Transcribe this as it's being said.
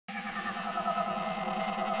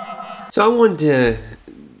So I wanted to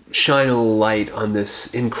shine a light on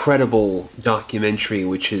this incredible documentary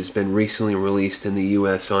which has been recently released in the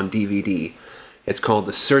US on DVD. It's called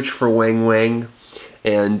The Search for Weng Weng,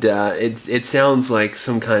 and it sounds like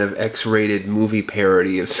some kind of X-rated movie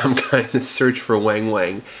parody of some kind, The Search for Weng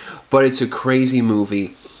Weng, but it's a crazy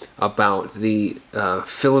movie about the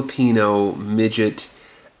Filipino midget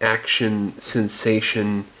action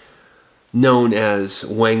sensation known as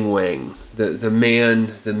Weng Weng, the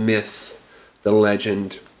man, the myth, the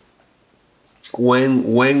legend. Weng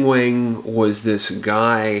Weng was this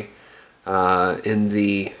guy in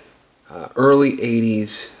the early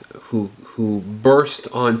 80s who burst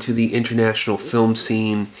onto the international film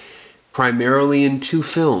scene primarily in two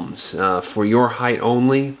films, For Your Height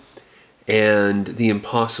Only and The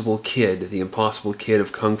Impossible Kid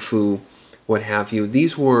of Kung Fu, what have you.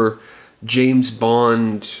 These were James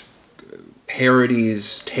Bond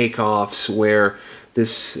parodies, takeoffs, where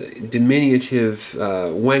this diminutive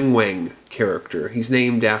Weng Weng character, he's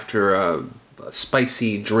named after a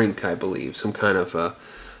spicy drink, I believe, some kind of a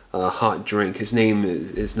hot drink. His name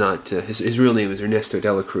is not, his real name is Ernesto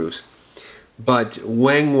de la Cruz. But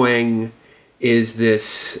Weng Weng is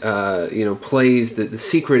this, plays the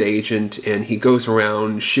secret agent, and he goes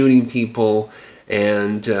around shooting people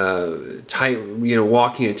and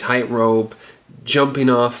walking a tightrope, jumping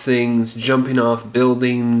off things, jumping off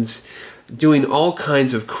buildings, doing all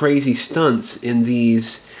kinds of crazy stunts in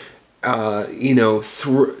these,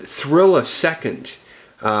 thrill-a-second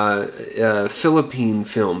Philippine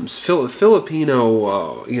films,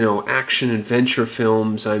 Filipino, action-adventure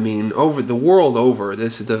films. I mean, the world over,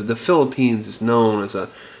 the Philippines is known as a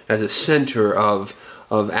center of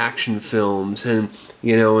action films. And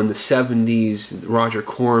in the 70s, Roger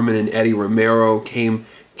Corman and Eddie Romero came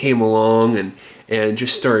along and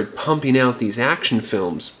just started pumping out these action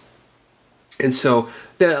films. And so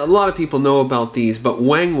a lot of people know about these, but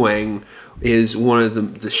Weng Weng is one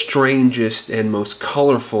of the strangest and most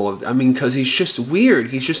colorful of, because he's just weird.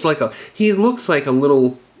 He's just like he looks like a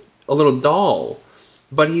little doll,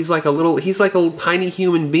 but he's like a little tiny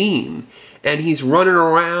human being, and he's running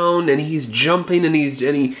around and he's jumping and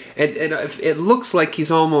it looks like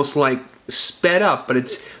he's almost like sped up, but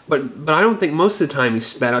I don't think most of the time he's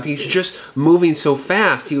sped up. He's just moving so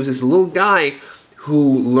fast. He was this little guy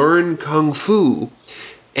who learned Kung Fu,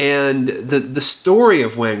 and the story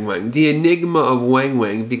of Weng Weng, the enigma of Weng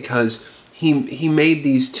Weng, because he made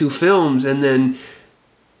these two films and then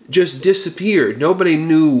just disappeared. Nobody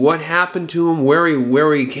knew what happened to him,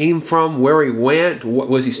 where he came from, where he went.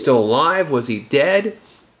 Was he still alive? Was he dead?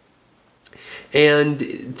 And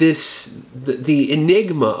the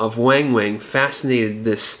enigma of Weng Weng fascinated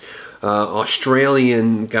this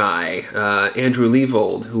Australian guy, Andrew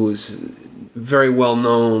Leavold, who was very well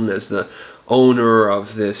known as the owner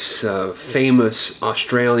of this famous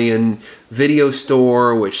Australian video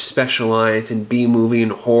store which specialized in B-movie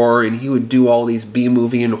and horror, and he would do all these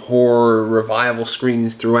B-movie and horror revival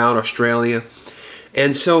screenings throughout Australia.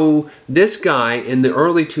 And so this guy in the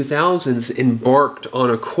early 2000s embarked on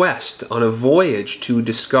a quest, on a voyage to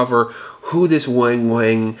discover who this Weng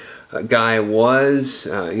Weng guy was,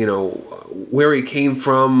 where he came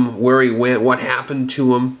from, where he went, what happened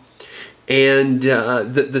to him. And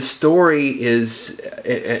the story is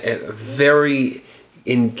a very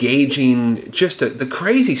engaging, just the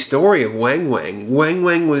crazy story of Weng Weng. Weng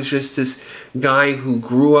Weng was just this guy who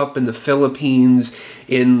grew up in the Philippines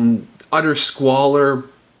in utter squalor,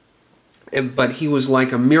 but he was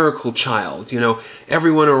like a miracle child.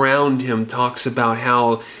 Everyone around him talks about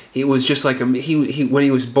how he was just like when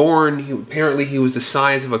he was born, apparently he was the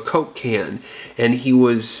size of a Coke can, and he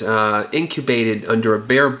was incubated under a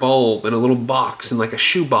bare bulb in a little box, in like a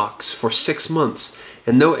shoebox, for 6 months,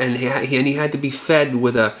 and he had to be fed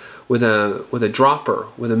with a dropper,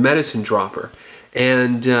 with a medicine dropper,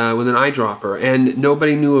 and with an eye dropper, and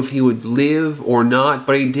nobody knew if he would live or not,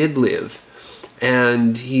 but he did live.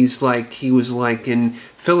 And he was like in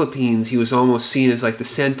Philippines, he was almost seen as like the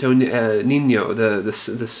Santo Niño, the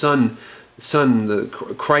son, the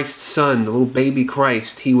Christ's son, the little baby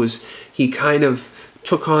Christ. He kind of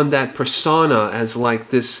took on that persona as like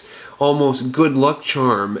this almost good luck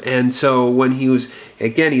charm. And so when he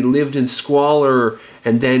lived in squalor,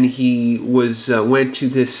 and then he went to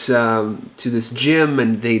this gym,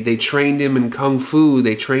 and they trained him in Kung Fu,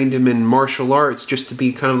 they trained him in martial arts just to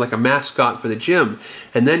be kind of like a mascot for the gym.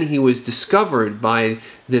 And then he was discovered by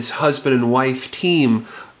this husband and wife team,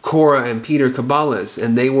 Cora and Peter Cabales,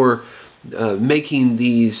 and they were making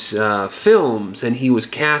these films, and he was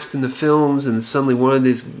cast in the films, and suddenly one of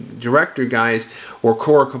these director guys, or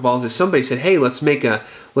Cora Cabales, somebody said, hey, let's make a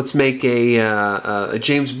a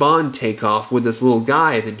James Bond takeoff with this little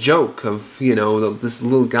guy, the joke of, you know, this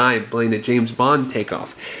little guy playing a James Bond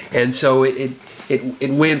takeoff. And so it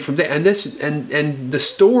went from there. And the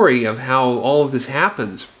story of how all of this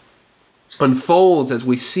happens unfolds as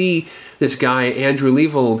we see this guy, Andrew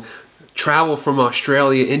Leavold, travel from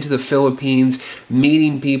Australia into the Philippines,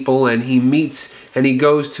 meeting people, and he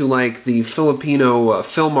goes to like the Filipino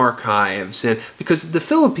film archives, and because the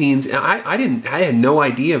Philippines, I had no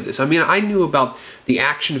idea of this. I mean, I knew about the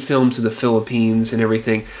action films of the Philippines and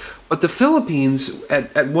everything, but the Philippines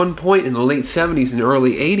at one point in the late 70s and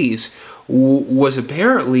early 80s was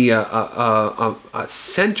apparently a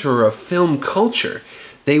center of film culture.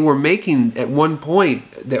 They were making at one point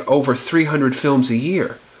over 300 films a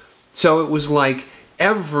year. So it was like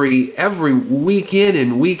every week in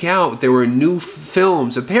and week out there were new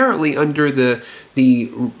films. Apparently under the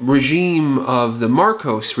regime of the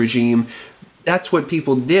Marcos regime, that's what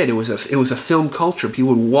people did. It was a film culture.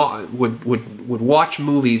 People would watch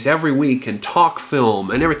movies every week and talk film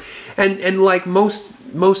and like most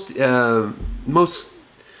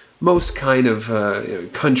kind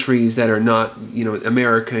of countries that are not, you know,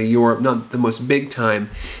 America, Europe, not the most big time,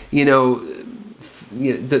 you know.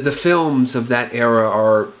 The films of that era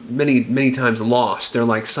are many times lost. They're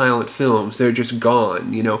like silent films. They're just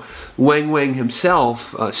gone. You know, Weng Weng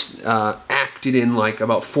himself acted in like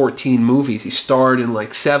about 14 movies. He starred in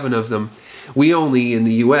like 7 of them. We only in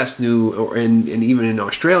the U.S. knew, and even in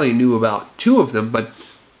Australia knew about 2 of them. But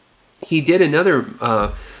he did another.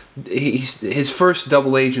 His first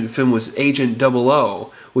double agent film was Agent 00,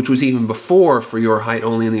 which was even before For Your Height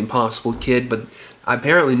Only and The Impossible Kid, but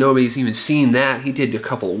apparently nobody's even seen that. He did a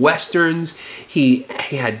couple of westerns. He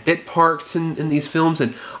had bit parts in these films,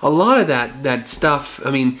 and a lot of that stuff.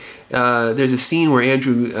 I mean, there's a scene where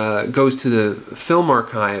Andrew goes to the film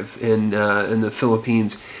archive in the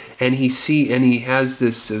Philippines, and he has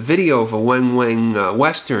this video of a Weng Weng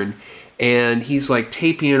western, and he's like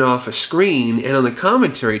taping it off a screen. And on the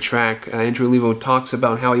commentary track, Andrew Leavold talks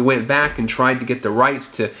about how he went back and tried to get the rights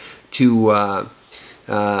to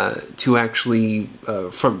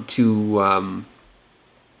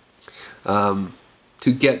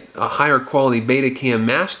get a higher quality Betacam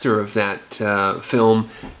master of that film,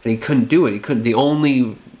 and he couldn't do it. The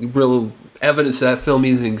only real evidence that film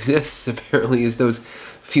even exists apparently is those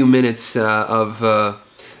few minutes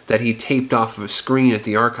that he taped off of a screen at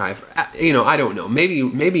the archive. You know, I don't know.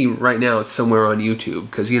 Maybe right now it's somewhere on YouTube,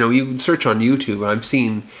 because you know you can search on YouTube, and I'm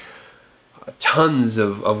seeing tons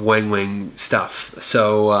of Weng Weng stuff.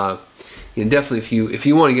 So you know, definitely if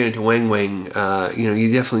you want to get into Weng Weng, you know,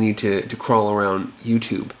 you definitely need to crawl around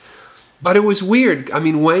YouTube. But it was weird. I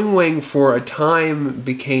mean, Weng Weng for a time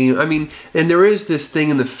became, I mean, and there is this thing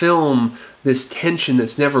in the film, this tension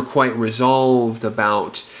that's never quite resolved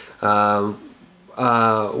about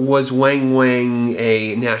was Weng Weng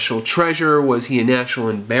a national treasure? Was he a national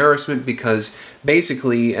embarrassment? Because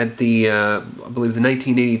basically at the, I believe the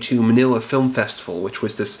 1982 Manila Film Festival, which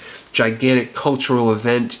was this gigantic cultural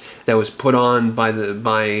event that was put on by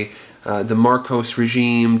the Marcos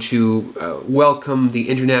regime to welcome the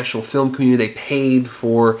international film community. They paid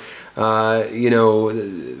for, you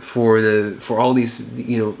know, for all these,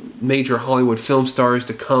 you know, major Hollywood film stars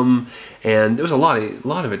to come. And there was a lot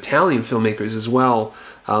of Italian filmmakers as well.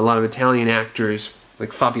 A lot of Italian actors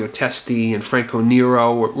like Fabio Testi and Franco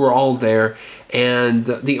Nero were all there. And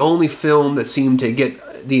the only film that seemed to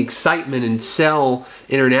get the excitement and sell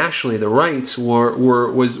internationally the rights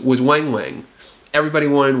was Weng Weng. Everybody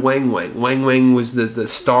wanted Weng Weng. Weng Weng was the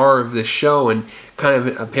star of this show, and kind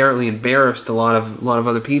of apparently embarrassed a lot of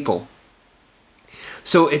other people.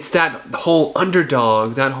 So it's that whole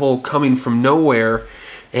underdog, that whole coming from nowhere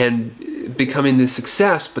and becoming this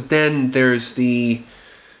success. But then there's the,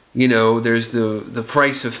 you know, there's the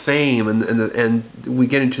price of fame, and we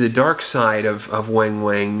get into the dark side of Weng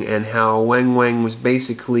Weng, and how Weng Weng was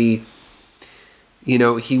basically, you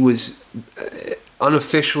know, he was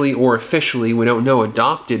unofficially or officially, we don't know,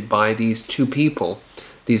 adopted by these 2 people,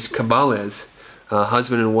 these cabales,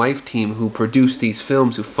 husband and wife team, who produced these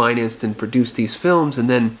films, who financed and produced these films. And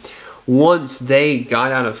then once they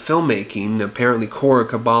got out of filmmaking, apparently Cora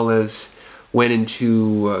Cabales went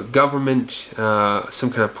into government,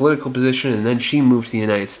 some kind of political position, and then she moved to the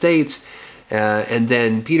United States, and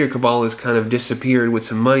then Peter Cabales kind of disappeared with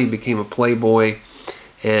some money, became a playboy,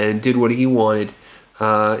 and did what he wanted.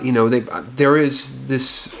 You know, there is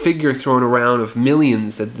this figure thrown around of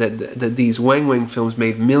millions, that these Weng Weng films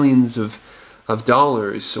made millions of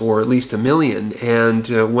dollars, or at least $1 million, and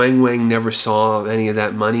Weng Weng never saw any of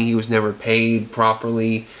that money. He was never paid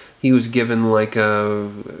properly. He was given like a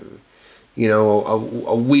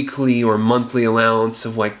a weekly or monthly allowance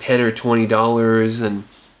of like $10 or $20,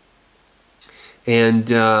 and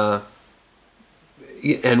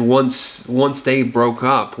once they broke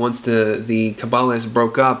up, once the Cabales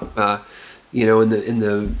broke up, in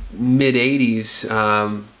the mid '80s,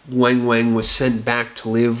 Weng Weng was sent back to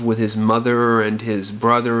live with his mother and his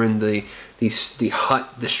brother in the hut,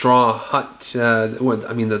 the straw hut.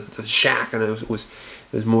 The shack, and it was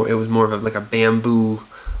more of like a bamboo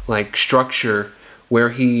like structure where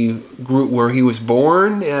he grew, where he was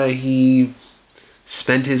born. He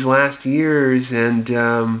spent his last years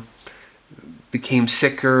and became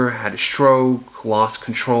sicker, had a stroke, lost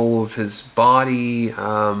control of his body,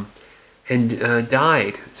 and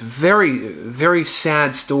died. It's a very, very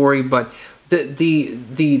sad story, but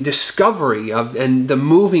the discovery of, and the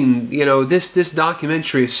moving, this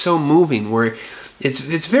documentary is so moving, where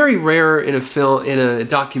it's very rare in a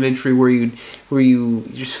documentary where you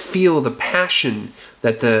just feel the passion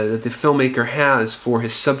that the filmmaker has for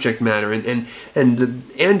his subject matter, and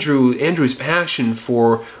Andrew's passion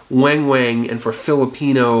for Weng Weng and for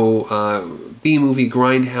Filipino B-movie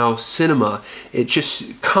grindhouse cinema, it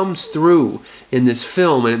just comes through in this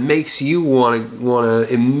film, and it makes you want to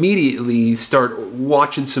immediately start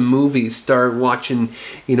watching some movies, start watching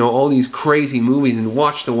all these crazy movies, and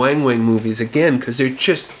watch the Weng Weng movies again, because they're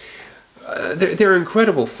just they're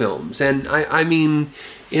incredible films. And I mean,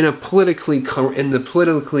 in the politically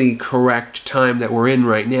correct time that we're in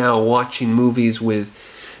right now, watching movies with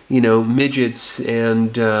midgets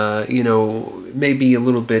and maybe a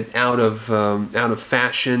little bit out of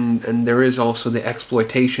fashion, and there is also the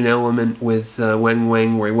exploitation element with Weng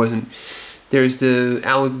Weng, where he wasn't. There's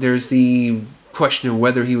the question of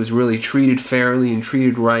whether he was really treated fairly and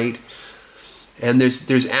treated right, and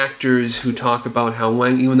there's actors who talk about how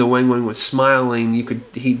even though Weng Weng was smiling,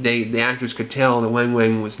 the actors could tell that Weng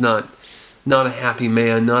Weng was not a happy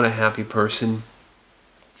man, not a happy person.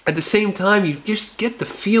 At the same time, you just get the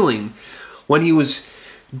feeling when he was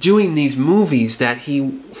doing these movies that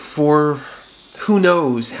for who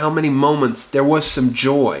knows how many moments, there was some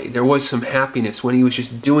joy, there was some happiness when he was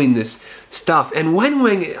just doing this stuff. And Weng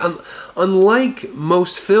Weng, unlike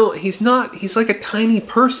most he's like a tiny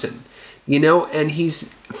person, and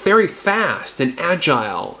he's very fast and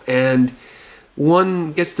agile, and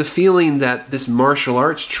one gets the feeling that this martial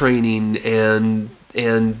arts training and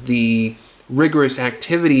the rigorous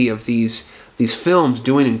activity of these films,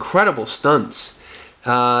 doing incredible stunts,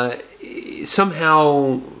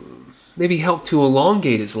 somehow maybe helped to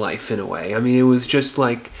elongate his life in a way. I mean, it was just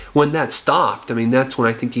like when that stopped, that's when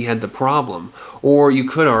I think he had the problem. Or you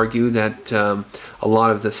could argue that a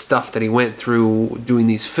lot of the stuff that he went through doing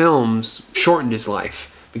these films shortened his life,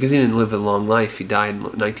 because he didn't live a long life. He died in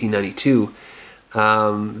 1992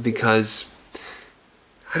 because,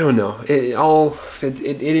 I don't know.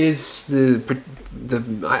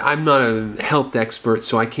 I'm not a health expert,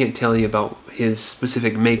 so I can't tell you about his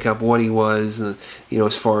specific makeup, what he was,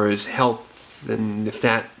 as far as health, and if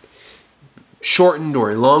that shortened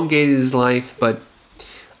or elongated his life. But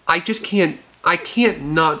I can't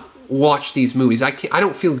not watch these movies. I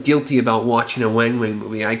don't feel guilty about watching a Weng Weng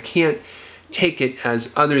movie. I can't take it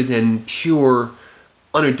as other than pure,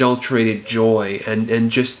 unadulterated joy, and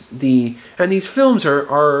these films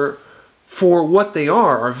are for what they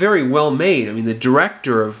are very well made. I mean, the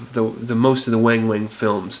director of the most of the Weng Weng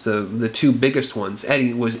films, the two biggest ones,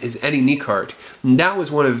 is Eddie Nickart. And that was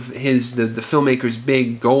one of the filmmaker's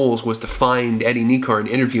big goals, was to find Eddie Nickart and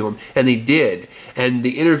interview him, and they did. And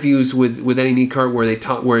the interviews with Eddie Nickart,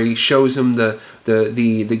 where he shows him the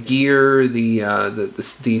gear,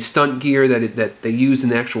 the stunt gear that they used in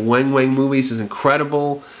the actual Weng Weng movies, is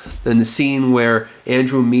incredible. And the scene where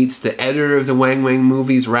Andrew meets the editor of the Weng Weng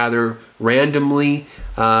movies rather randomly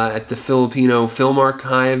at the Filipino Film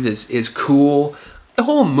Archive is cool. The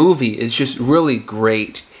whole movie is just really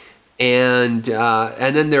great. And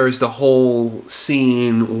then there's the whole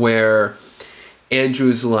scene where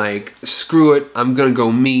Andrew's like, screw it, I'm gonna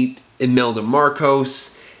go meet Imelda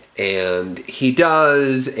Marcos. And he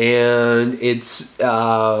does, and it's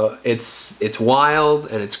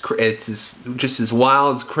wild, and it's just as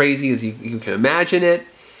wild, as crazy as you can imagine it.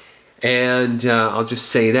 And I'll just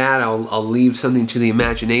say that I'll leave something to the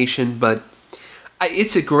imagination, but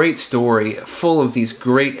it's a great story, full of these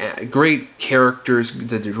great characters,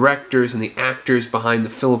 the directors and the actors behind the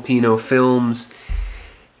Filipino films.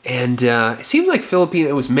 And it seems like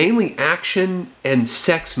it was mainly action and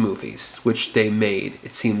sex movies, which they made,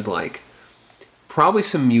 it seems like. Probably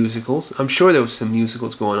some musicals. I'm sure there was some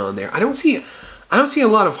musicals going on there. I don't see a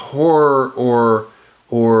lot of horror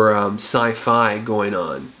sci-fi going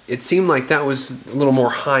on. It seemed like that was a little more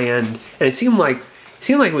high-end, and it seemed like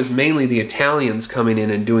it was mainly the Italians coming in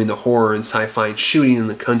and doing the horror and sci-fi and shooting in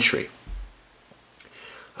the country.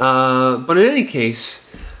 But in any case,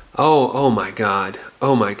 oh my God,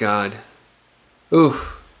 ooh,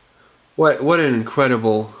 what an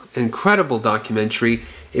incredible documentary.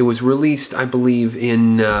 It was released, I believe,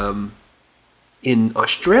 in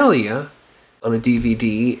Australia on a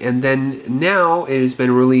DVD, and then now it has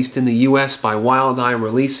been released in the US by Wild Eye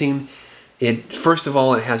Releasing. First of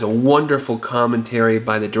all, it has a wonderful commentary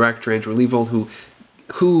by the director Andrew Leavold,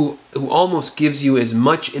 who almost gives you as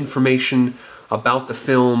much information about the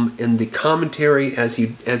film in the commentary as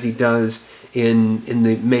he does in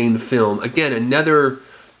the main film. Again, another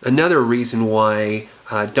reason why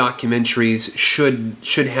documentaries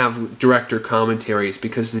should have director commentaries,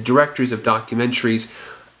 because the directors of documentaries,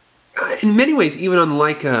 in many ways, even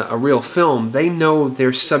unlike a real film, they know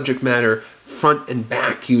their subject matter front and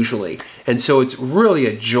back usually, and so it's really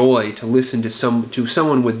a joy to listen to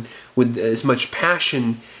someone with as much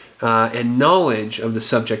passion and knowledge of the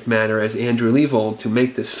subject matter as Andrew Leavold to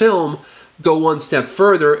make this film go one step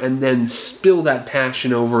further and then spill that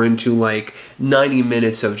passion over into like 90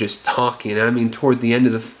 minutes of just talking. And I mean, toward the end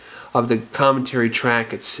of the commentary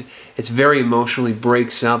track, it's very emotionally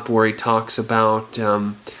breaks up, where he talks about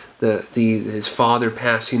his father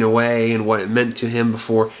passing away and what it meant to him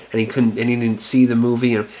before, and he didn't see the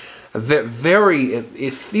movie. And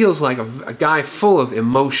it feels like a guy full of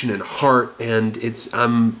emotion and heart, and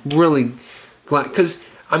I'm really glad, because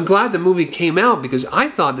I'm glad the movie came out, because I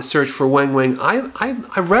thought The Search for Weng Weng,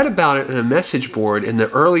 I read about it in a message board in the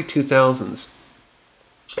early 2000s,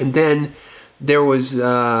 and then there was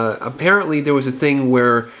apparently there was a thing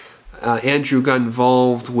where Andrew got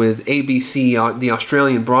involved with ABC, the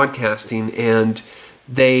Australian broadcasting, and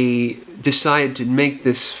they decided to make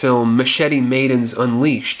this film Machete Maidens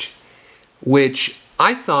Unleashed, which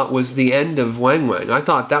I thought was the end of Weng Weng. I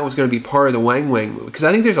thought that was going to be part of the Weng Weng movie, because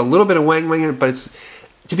I think there's a little bit of Weng Weng in it, but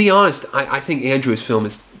to be honest, I think Andrew's film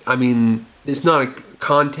is, I mean, it's not a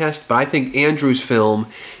contest, but I think Andrew's film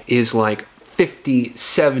is like 50,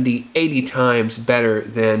 70, 80 times better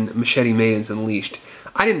than Machete Maidens Unleashed.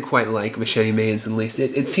 I didn't quite like Machete Maidens Unleashed.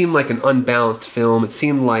 It seemed like an unbalanced film. It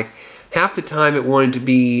seemed like half the time it wanted to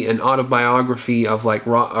be an autobiography of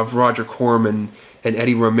Roger Corman and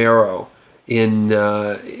Eddie Romero in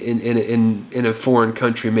a foreign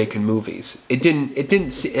country making movies. It didn't,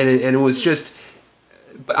 and it was just.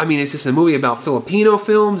 I mean, is this a movie about Filipino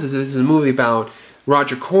films? Is this a movie about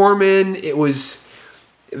Roger Corman? It was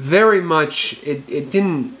very much.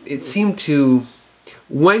 It seemed to.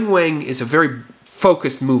 Weng Weng is a very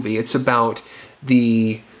focused movie. It's about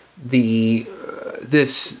this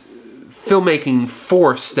filmmaking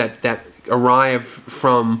force that arrived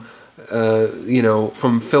from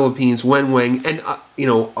from Philippines, Weng Weng, and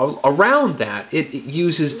around that it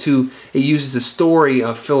uses the story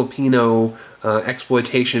of Filipino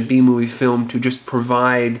exploitation B-movie film to just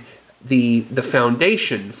provide the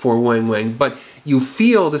foundation for Weng Weng. But you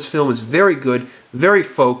feel this film is very good, very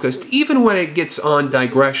focused, even when it gets on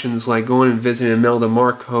digressions like going and visiting Imelda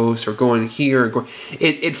Marcos or going here.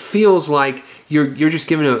 It feels like you're just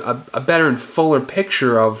given a better and fuller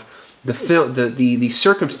picture of the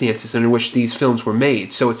circumstances under which these films were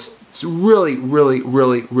made. So it's really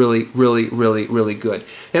good.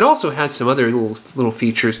 It also has some other little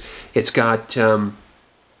features. It's got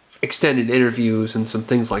extended interviews and some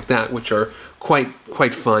things like that, which are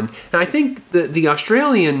quite fun. And I think the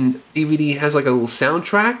Australian DVD has like a little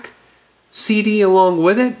soundtrack CD along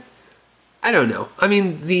with it. I don't know. I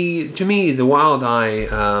mean, to me the Wild Eye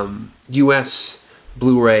US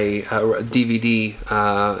Blu-ray DVD,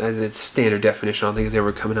 it's standard definition. I don't think it's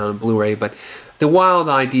ever coming out on Blu-ray, but the Wild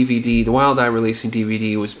Eye DVD, the Wild Eye releasing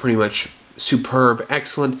DVD, was pretty much superb,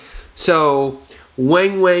 excellent. So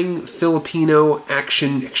Weng Weng, Filipino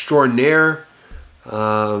action extraordinaire,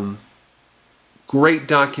 great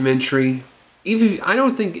documentary. Even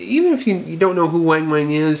if you don't know who Weng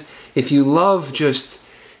Weng is, if you love just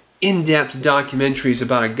in-depth documentaries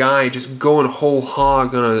about a guy just going whole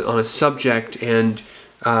hog on a subject and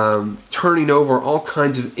turning over all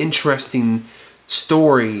kinds of interesting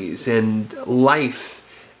stories and life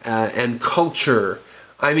and culture.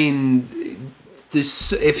 I mean,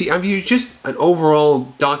 if you're just an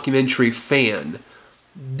overall documentary fan,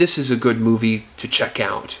 this is a good movie to check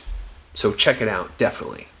out. So check it out,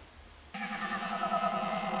 definitely.